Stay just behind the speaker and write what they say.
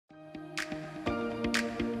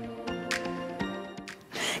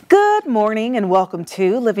morning and welcome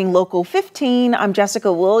to Living Local 15. I'm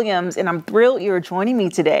Jessica Williams and I'm thrilled you're joining me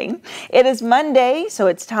today. It is Monday, so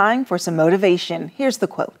it's time for some motivation. Here's the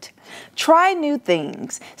quote. Try new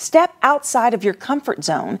things, step outside of your comfort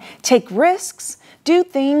zone, take risks, do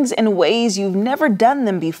things in ways you've never done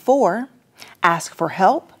them before, ask for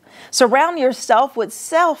help, surround yourself with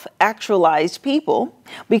self-actualized people,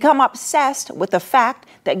 become obsessed with the fact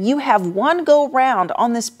that you have one go-round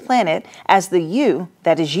on this planet as the you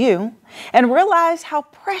that is you, and realize how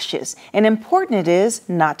precious and important it is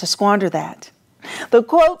not to squander that. The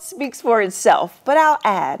quote speaks for itself, but I'll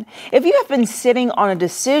add, if you have been sitting on a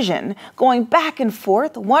decision, going back and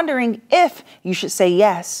forth, wondering if you should say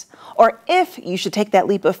yes, or if you should take that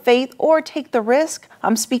leap of faith or take the risk,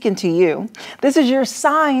 I'm speaking to you. This is your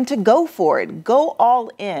sign to go for it. Go all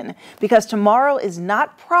in, because tomorrow is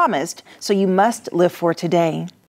not promised, so you must live for today.